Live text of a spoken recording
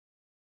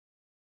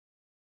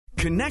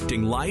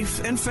Connecting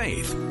life and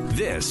faith.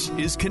 This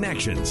is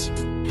Connections.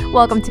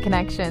 Welcome to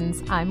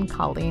Connections. I'm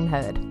Colleen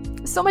Hood.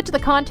 So much of the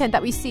content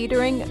that we see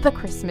during the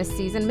Christmas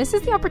season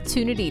misses the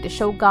opportunity to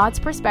show God's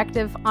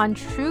perspective on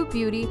true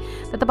beauty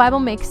that the Bible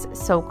makes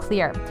so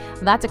clear.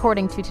 That's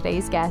according to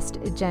today's guest,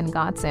 Jen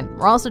Gotzon.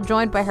 We're also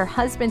joined by her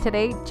husband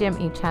today, Jim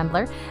E.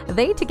 Chandler.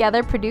 They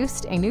together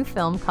produced a new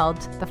film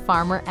called The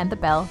Farmer and the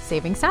Belle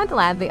Saving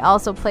Santaland. They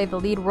also play the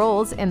lead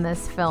roles in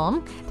this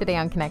film. Today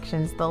on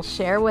Connections, they'll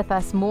share with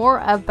us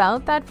more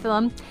about that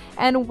film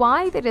and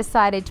why they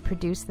decided to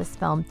produce this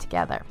film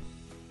together.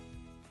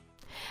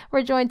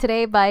 We're joined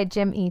today by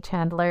Jim E.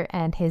 Chandler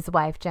and his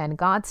wife, Jen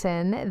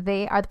Gotzon.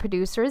 They are the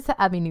producers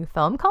of a new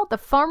film called The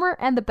Farmer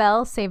and the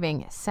Belle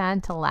Saving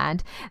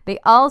Santaland. They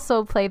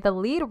also play the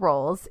lead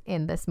roles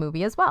in this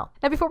movie as well.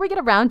 Now, before we get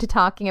around to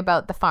talking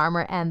about The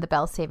Farmer and the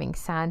Belle Saving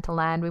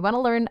Santaland, we want to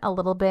learn a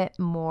little bit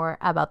more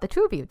about the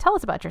two of you. Tell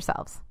us about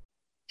yourselves.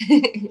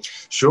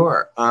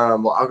 Sure.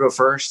 Well, I'll go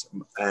first.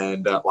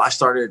 And I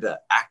started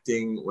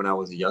acting when I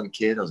was a young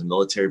kid. I was a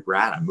military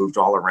brat. I moved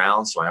all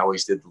around, so I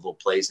always did the little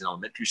plays in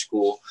elementary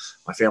school.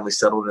 My family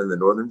settled in the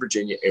Northern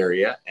Virginia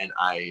area, and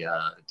I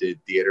did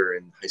theater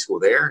in high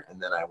school there.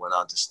 And then I went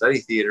on to study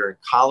theater in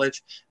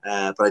college,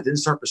 but I didn't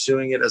start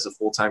pursuing it as a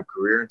full-time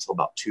career until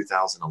about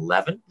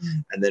 2011.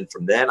 And then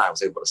from then, I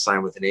was able to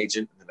sign with an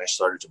agent, and then I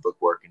started to book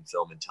work in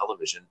film and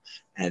television.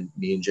 And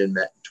me and Jen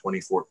met in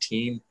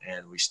 2014,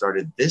 and we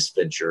started this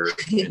venture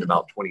in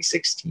about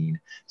 2016.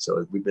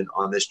 So we've been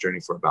on this journey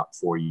for about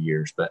 4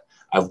 years, but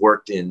I've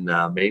worked in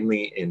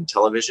mainly in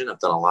television. I've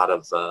done a lot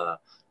of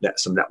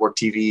some network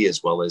TV,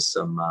 as well as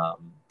some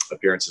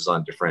appearances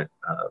on different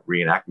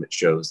reenactment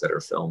shows that are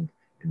filmed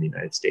in the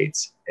United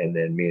States. And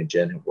then me and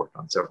Jen have worked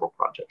on several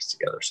projects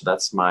together. So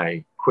that's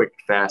my quick,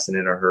 fast, and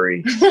in a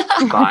hurry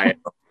bio.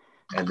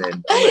 And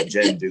then I'll let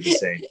Jen do the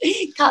same.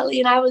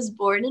 Colleen, I was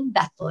born in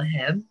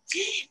Bethlehem.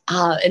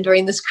 And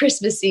during this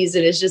Christmas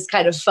season, it's just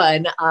kind of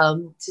fun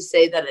to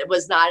say that it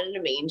was not in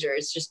a manger.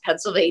 It's just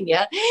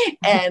Pennsylvania.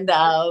 And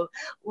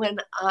when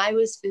I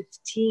was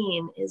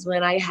 15 is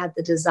when I had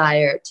the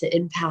desire to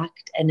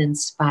impact and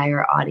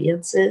inspire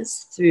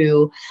audiences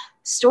through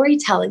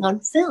storytelling on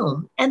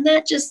film. And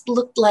that just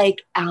looked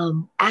like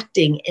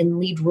acting in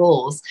lead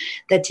roles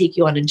that take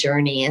you on a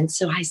journey. And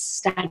so I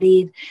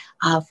studied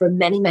for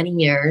many, many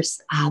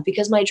years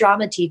because my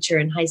drama teacher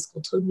in high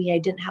school told me I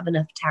didn't have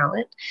enough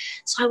talent.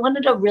 So I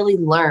wanted to really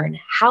learn,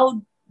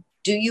 how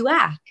do you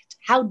act?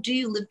 How do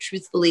you live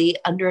truthfully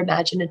under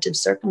imaginative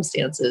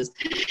circumstances?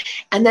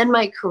 And then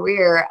my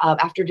career,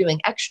 after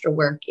doing extra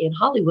work in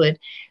Hollywood,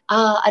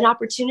 an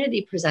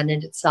opportunity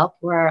presented itself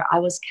where I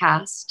was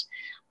cast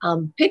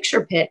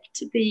picture picked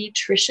to be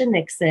Tricia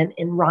Nixon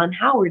in Ron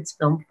Howard's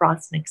film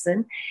Frost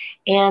Nixon.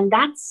 And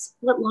that's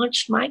what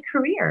launched my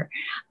career.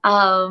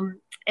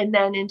 And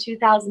then in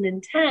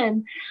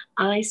 2010,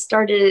 I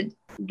started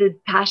the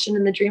passion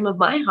and the dream of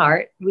my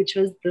heart, which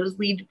was those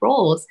lead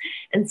roles.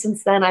 And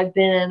since then, I've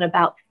been in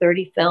about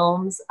 30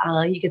 films.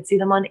 You can see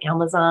them on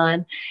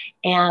Amazon.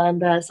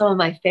 And some of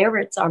my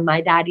favorites are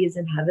My Daddy is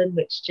in Heaven,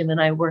 which Jim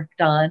and I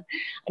worked on.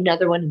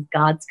 Another one is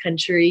God's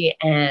Country.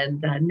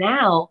 And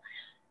now,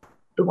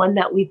 the one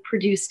that we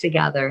produced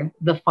together,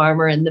 The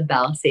Farmer and the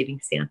Belle Saving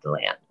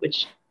Santaland,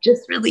 which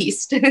just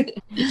released.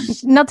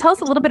 Now tell us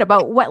a little bit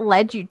about what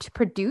led you to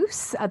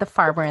produce The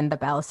Farmer and the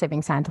Belle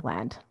Saving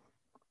Santaland.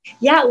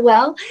 Yeah,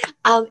 well,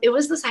 it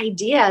was this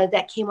idea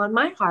that came on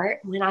my heart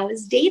when I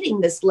was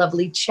dating this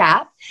lovely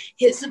chap.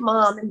 His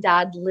mom and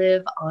dad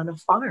live on a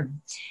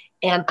farm.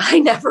 And I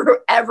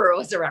never, ever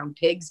was around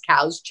pigs,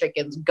 cows,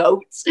 chickens,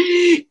 goats,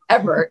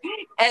 ever.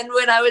 And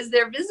when I was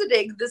there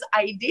visiting, this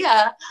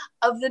idea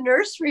of the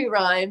nursery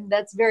rhyme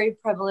that's very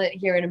prevalent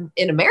here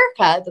in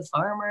America, The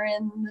Farmer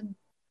and the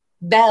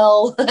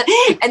Belle,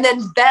 and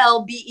then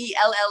Belle,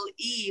 Belle,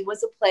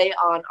 was a play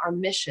on our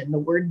mission, the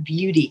word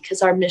beauty,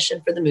 because our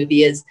mission for the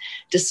movie is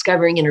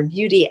discovering inner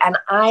beauty. And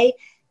I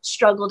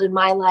struggled in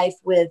my life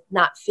with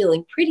not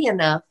feeling pretty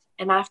enough.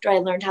 And after I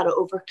learned how to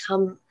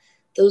overcome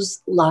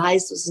those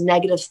lies, those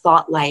negative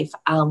thought life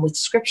with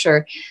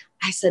scripture,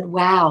 I said,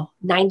 wow,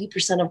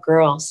 90% of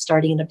girls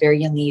starting at a very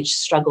young age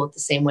struggle with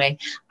the same way.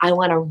 I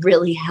want to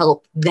really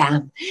help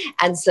them.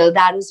 And so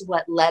that is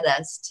what led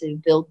us to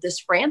build this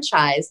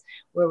franchise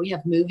where we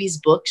have movies,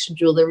 books,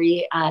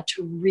 jewelry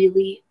to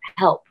really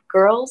help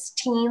girls,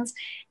 teens,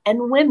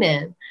 and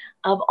women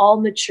of all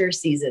mature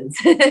seasons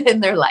in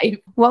their life.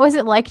 What was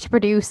it like to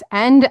produce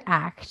and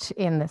act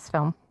in this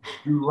film?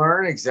 You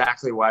learn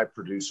exactly why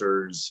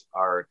producers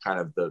are kind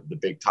of the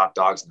big top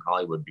dogs in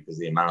Hollywood, because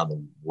the amount of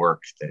the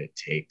work that it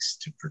takes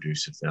to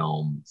produce a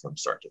film from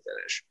start to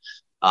finish.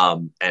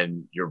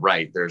 And you're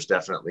right, there's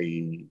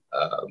definitely,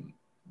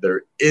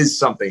 there is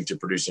something to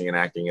producing and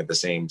acting at the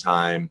same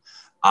time.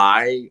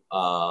 I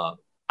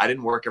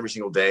didn't work every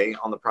single day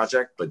on the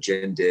project, but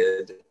Jen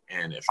did.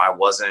 And if I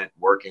wasn't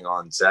working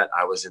on set,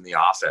 I was in the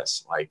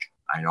office. Like,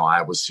 I know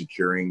I was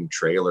securing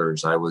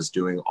trailers. I was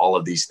doing all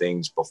of these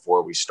things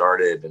before we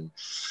started, and,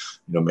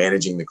 you know,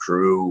 managing the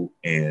crew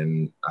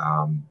and,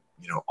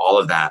 you know, all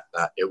of that.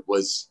 It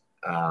was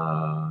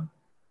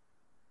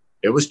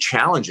It was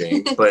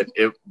challenging, but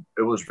it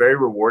was very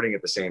rewarding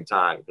at the same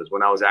time, because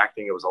when I was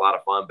acting, it was a lot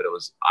of fun, but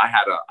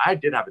I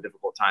did have a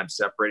difficult time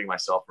separating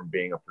myself from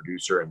being a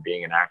producer and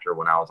being an actor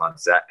when I was on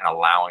set, and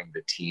allowing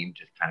the team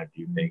to kind of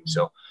do things.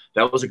 So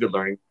that was a good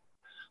learning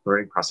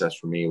process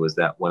for me, was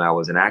that when I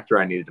was an actor,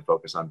 I needed to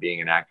focus on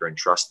being an actor and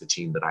trust the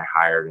team that I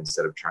hired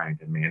instead of trying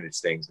to manage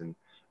things. And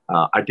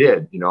I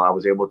did, I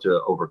was able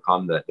to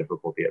overcome that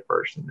difficulty at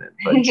first.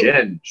 But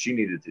Jen, she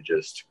needed to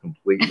just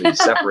completely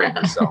separate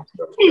herself.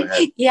 So go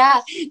ahead. Yeah.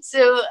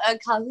 So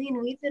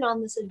Colleen, we've been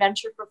on this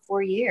adventure for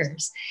 4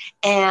 years,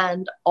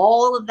 and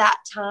all of that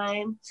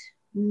time,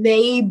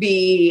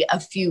 maybe a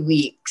few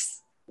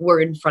weeks,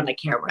 we're in front of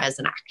camera as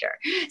an actor.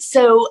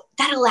 So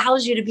that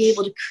allows you to be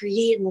able to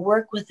create and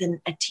work with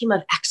a team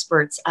of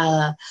experts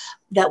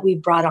that we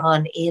brought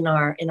on in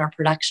our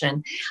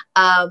production.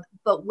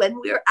 But when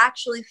we were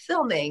actually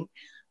filming,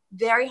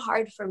 very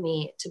hard for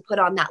me to put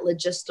on that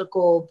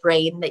logistical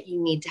brain that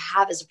you need to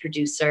have as a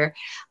producer,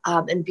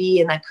 and be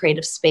in that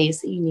creative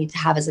space that you need to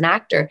have as an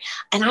actor.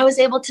 And I was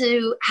able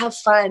to have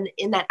fun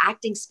in that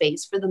acting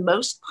space for the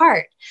most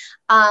part.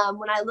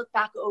 When I look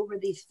back over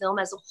the film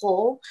as a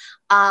whole,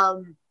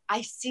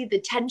 I see the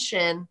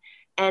tension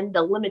and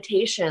the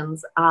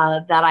limitations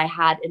that I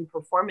had in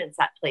performance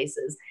at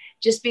places,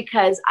 just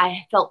because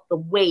I felt the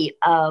weight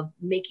of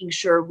making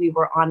sure we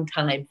were on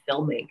time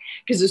filming.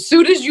 Because as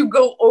soon as you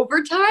go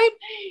overtime,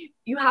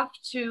 you have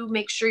to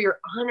make sure you're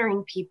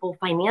honoring people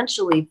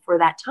financially for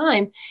that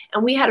time.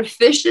 And we had a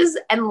fishes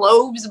and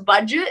loaves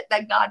budget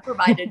that God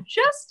provided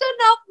just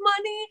enough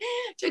money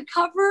to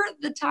cover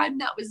the time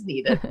that was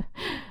needed.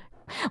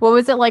 What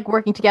was it like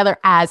working together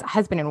as a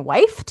husband and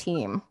wife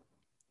team?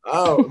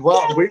 Oh,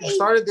 well, we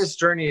started this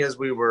journey as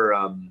we were,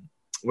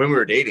 when we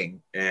were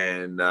dating.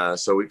 And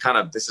so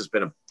this has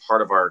been a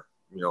part of our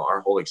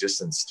whole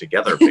existence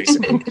together,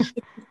 basically.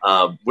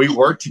 We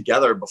worked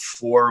together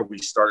before we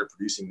started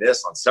producing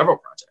this on several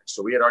projects.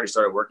 So we had already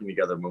started working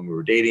together when we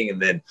were dating. And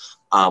then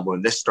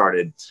when this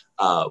started,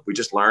 we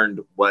just learned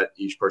what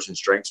each person's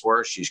strengths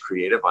were. She's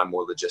creative. I'm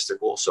more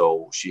logistical.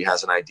 So she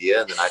has an idea,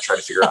 and then I try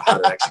to figure out how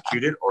to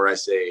execute it, or I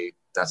say,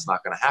 that's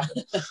not going to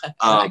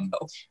happen.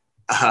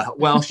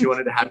 Well, she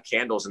wanted to have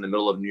candles in the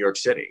middle of New York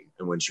City.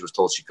 And when she was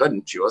told she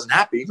couldn't, she wasn't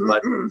happy,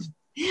 but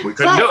we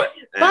couldn't do it.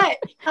 But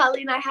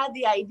Colleen, I had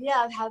the idea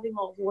of having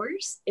a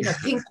horse in a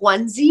pink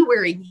onesie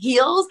wearing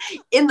heels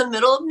in the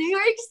middle of New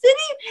York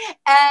City.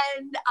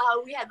 And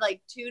we had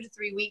like 2 to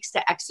 3 weeks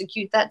to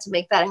execute that, to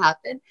make that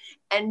happen.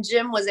 And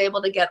Jim was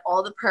able to get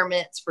all the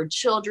permits for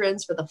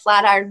Children's, for the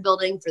Flatiron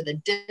Building, for the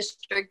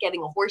district,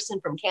 getting a horse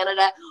in from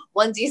Canada,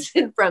 onesies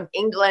in from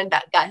England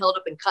that got held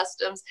up in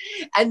customs.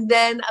 And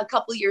then a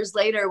couple years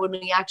later, when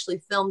we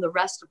actually filmed the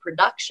rest of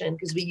production,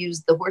 because we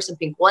used the horse and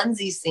pink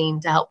onesie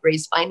scene to help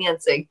raise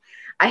financing,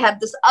 I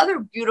had this other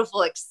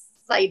beautiful,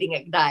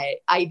 exciting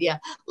idea.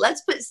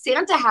 Let's put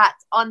Santa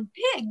hats on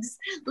pigs,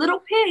 little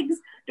pigs,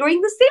 during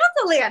the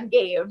Santaland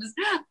games.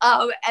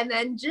 And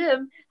then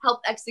Jim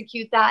helped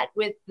execute that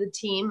with the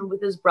team,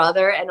 with his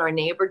brother and our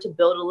neighbor, to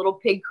build a little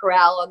pig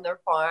corral on their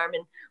farm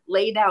and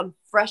lay down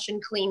fresh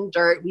and clean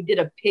dirt. We did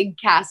a pig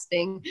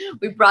casting.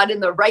 We brought in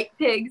the right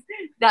pigs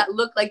that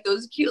look like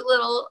those cute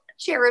little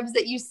cherubs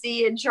that you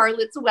see in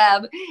Charlotte's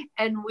Web.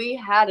 And we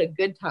had a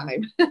good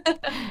time.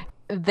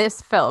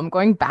 This film,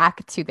 going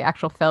back to the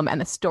actual film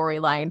and the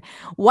storyline,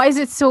 why is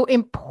it so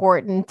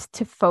important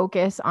to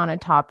focus on a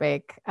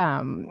topic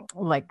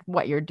like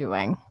what you're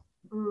doing?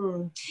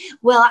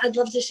 Well, I'd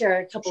love to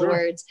share a couple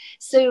words.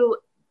 So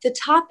the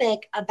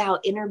topic about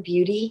inner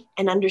beauty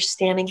and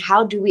understanding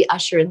how do we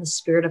usher in the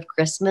spirit of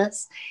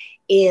Christmas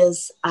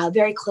is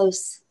very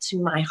close to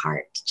my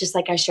heart. Just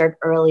like I shared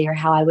earlier,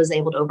 how I was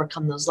able to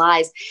overcome those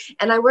lies.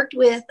 And I worked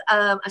with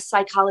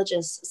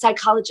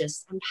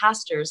psychologists and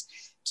pastors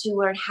to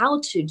learn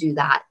how to do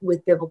that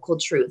with biblical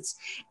truths.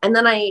 And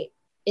then I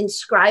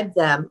inscribed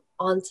them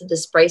onto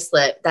this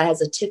bracelet that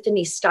has a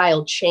Tiffany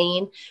style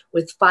chain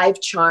with 5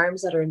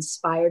 charms that are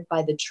inspired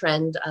by the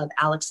trend of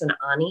Alex and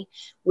Ani,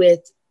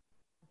 with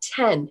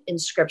 10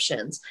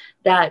 inscriptions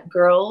that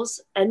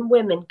girls and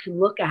women can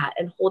look at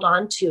and hold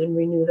on to and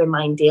renew their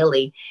mind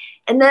daily.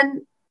 And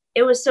then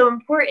it was so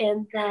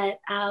important that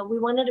we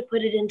wanted to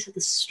put it into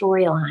the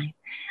storyline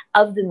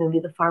of the movie,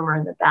 The Farmer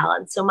and the Belle.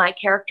 And so my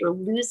character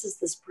loses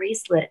this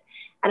bracelet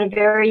at a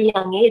very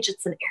young age.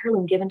 It's an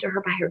heirloom given to her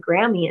by her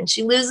Grammy, and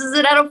she loses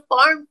it at a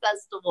farm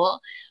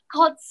festival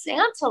called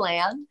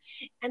Santaland.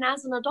 And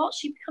as an adult,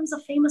 she becomes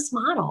a famous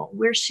model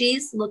where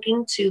she's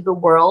looking to the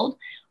world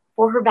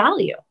for her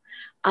value.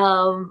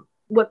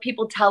 What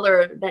people tell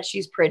her that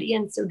she's pretty,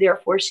 and so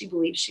therefore she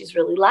believes she's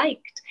really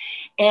liked.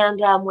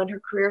 And when her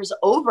career is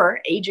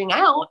over, aging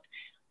out,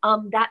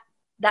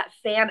 that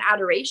fan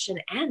adoration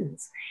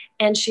ends.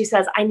 And she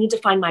says, I need to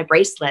find my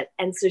bracelet.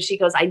 And so she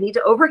goes, I need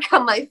to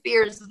overcome my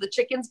fears of the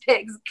chickens,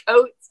 pigs,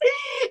 goats,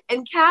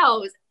 and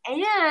cows,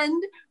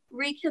 and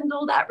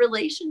rekindle that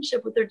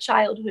relationship with her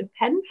childhood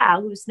pen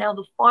pal, who's now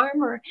the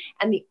farmer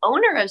and the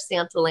owner of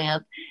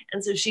Santaland.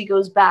 And so she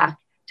goes back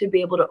to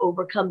be able to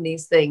overcome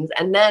these things,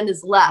 and then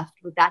is left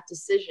with that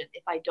decision.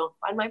 If I don't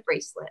find my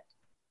bracelet,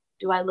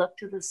 Do I look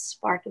to the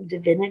spark of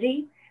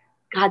divinity,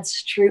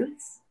 God's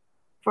truth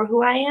for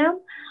who I am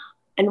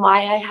and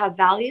why I have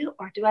value?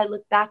 Or do I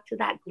look back to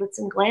that glitz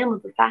and glam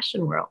of the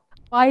fashion world?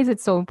 Why is it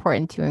so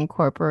important to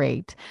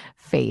incorporate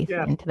faith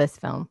into this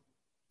film?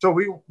 So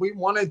we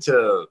wanted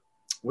to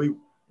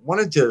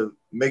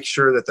make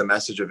sure that the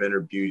message of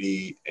inner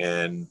beauty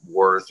and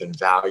worth and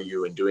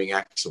value and doing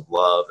acts of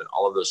love and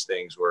all of those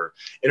things were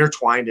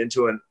intertwined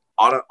into an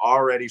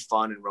already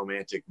fun and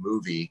romantic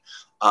movie.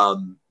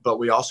 But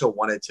we also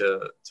wanted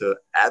to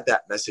add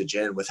that message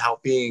in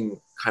without being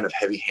kind of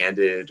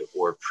heavy-handed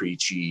or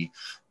preachy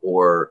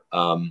or,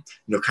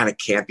 kind of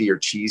campy or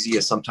cheesy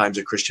as sometimes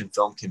a Christian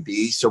film can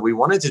be. So we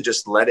wanted to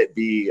just let it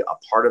be a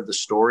part of the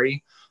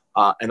story,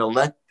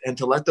 and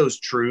to let those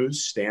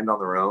truths stand on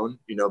their own,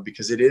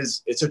 because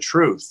it's a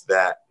truth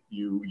that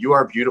you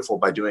are beautiful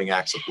by doing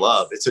acts of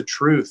love. It's a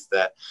truth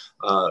that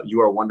you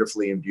are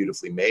wonderfully and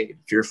beautifully made,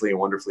 fearfully and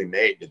wonderfully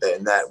made,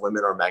 and that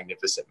women are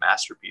magnificent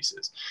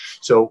masterpieces.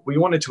 So we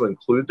wanted to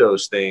include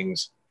those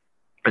things,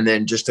 and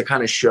then just to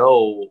kind of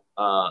show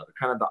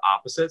kind of the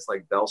opposites,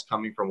 like Belle's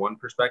coming from one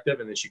perspective,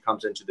 and then she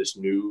comes into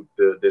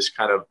this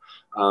kind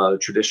of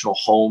traditional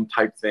home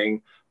type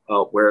thing.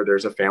 Where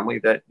there's a family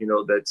that,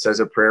 that says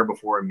a prayer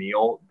before a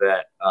meal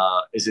that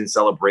is in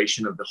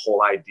celebration of the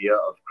whole idea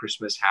of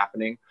Christmas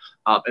happening.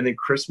 And then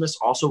Christmas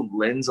also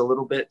lends a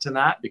little bit to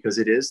that because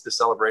it is the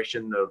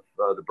celebration of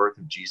the birth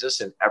of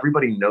Jesus, and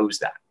everybody knows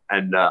that.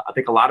 And I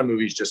think a lot of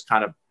movies just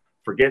kind of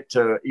forget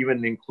to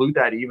even include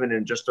that even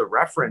in just a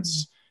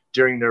reference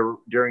during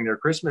their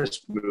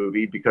Christmas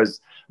movie, because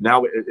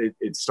now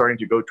it's starting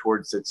to go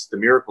towards it's the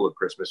miracle of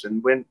Christmas.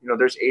 And when,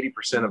 there's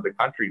 80% of the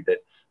country that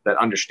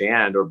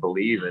understand or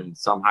believe in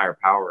some higher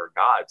power or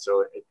God.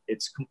 So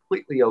it's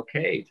completely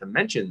okay to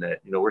mention that,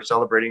 we're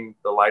celebrating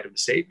the light of the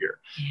Savior,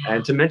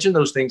 and to mention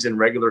those things in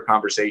regular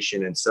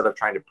conversation instead of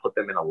trying to put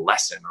them in a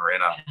lesson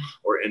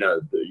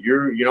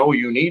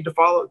you need to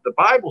follow. The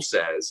Bible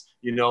says,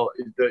 you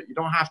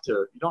don't have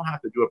to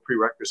do a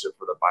prerequisite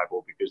for the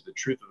Bible, because the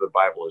truth of the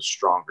Bible is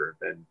stronger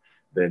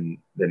than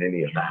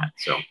any of that.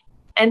 So,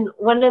 and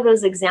one of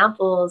those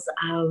examples,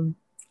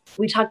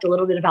 we talked a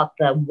little bit about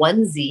the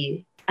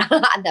onesie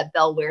that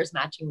Belle wears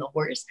matching the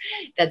horse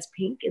that's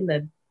pink in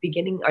the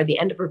beginning or the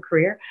end of her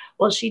career.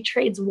 Well, she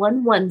trades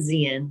one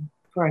onesie in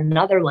for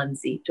another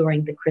onesie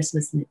during the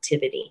Christmas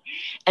nativity.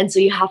 And so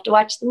you have to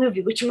watch the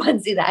movie, which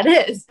onesie that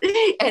is.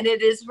 And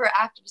it is for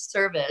active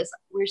service,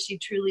 where she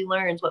truly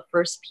learns what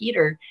 1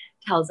 Peter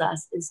tells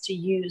us is to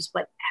use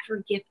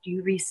whatever gift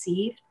you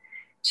received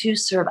to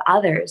serve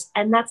others.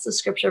 And that's the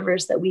scripture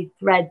verse that we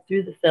thread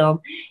through the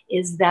film,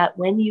 is that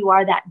when you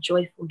are that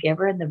joyful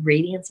giver and the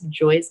radiance of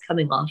joy is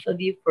coming off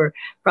of you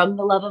from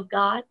the love of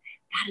God,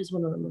 that is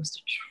one of the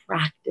most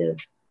attractive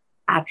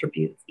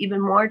attributes, even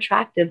more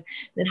attractive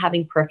than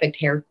having perfect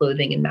hair,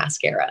 clothing, and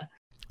mascara.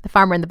 The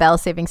Farmer and the Belle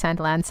Saving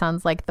Santa Land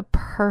sounds like the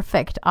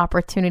perfect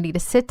opportunity to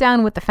sit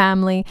down with the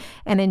family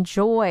and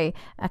enjoy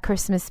a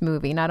Christmas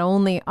movie. Not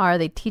only are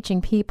they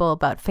teaching people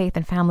about faith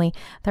and family,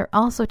 they're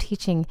also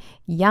teaching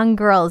young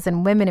girls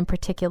and women in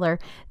particular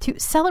to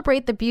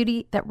celebrate the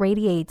beauty that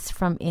radiates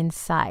from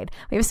inside.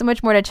 We have so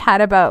much more to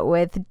chat about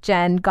with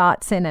Jen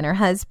Gotzon and her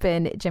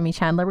husband, Jimmy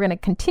Chandler. We're going to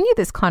continue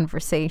this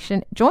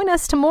conversation. Join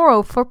us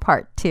tomorrow for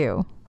part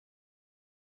 2.